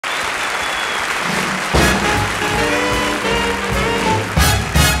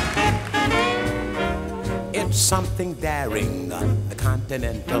something daring, the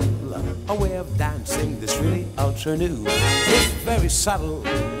Continental, a way of dancing that's really ultra new. It's very subtle,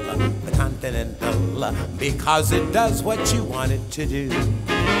 the Continental, because it does what you want it to do.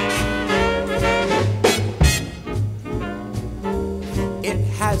 It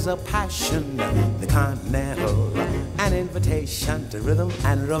has a passion, the Continental, an invitation to rhythm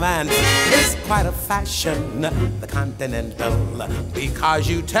and romance. It's quite a fashion, the Continental, because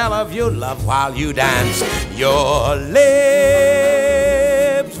you tell of your love while you dance. Your lips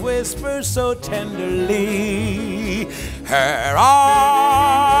whisper so tenderly, her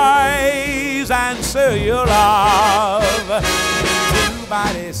eyes answer your love. Two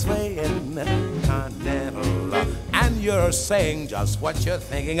bodies swaying, Continental, and you're saying just what you're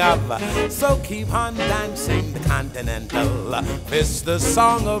thinking of. So keep on dancing, the Continental. It's the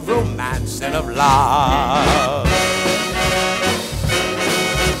song of romance and of love.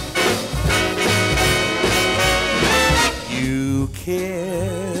 You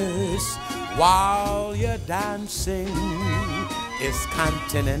kiss while you're dancing. It's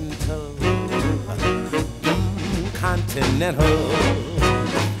Continental, Continental.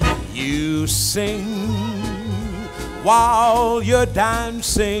 You sing while you're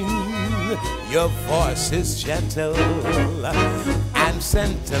dancing. Your voice is gentle and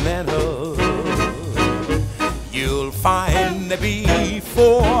sentimental. You'll find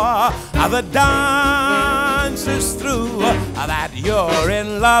before the dance is through that you're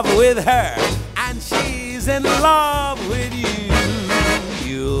in love with her and she's in love with you.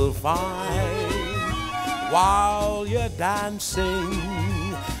 You'll find while you're dancing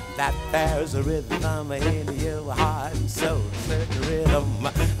that there's a rhythm in your heart and soul, certain rhythm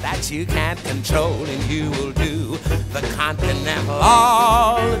that you can't control, and you will do the Continental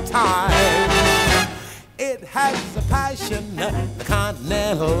all the time. It has a passion, the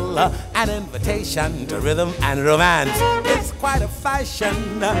Continental, an invitation to rhythm and romance. It's quite a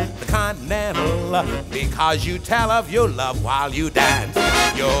fashion, the Continental, because you tell of your love while you dance.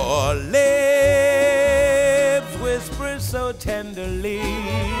 Your lips whisper so tenderly,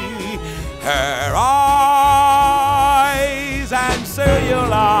 her eyes answer your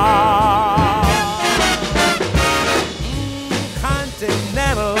love.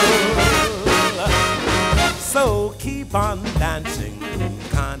 Continental, so keep on dancing,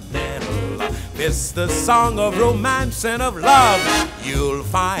 Continental. It's the song of romance and of love. You'll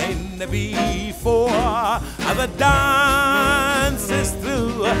find before the dance is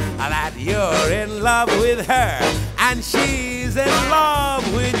through that you're in love with her and she's in love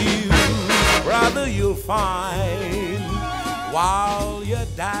with you. Brother, you'll find while you're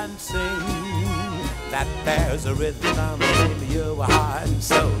dancing that there's a rhythm in your heart and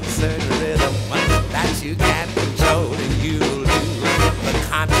soul, certain rhythm that you can't control, and you'll do the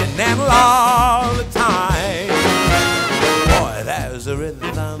Continental all the time. Boy, there's a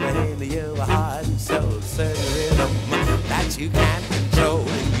rhythm in your heart and soul, certain rhythm that you can't control,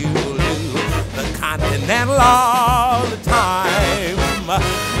 and you'll do the Continental all the time.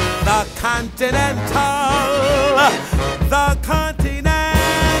 The Continental, the Continental.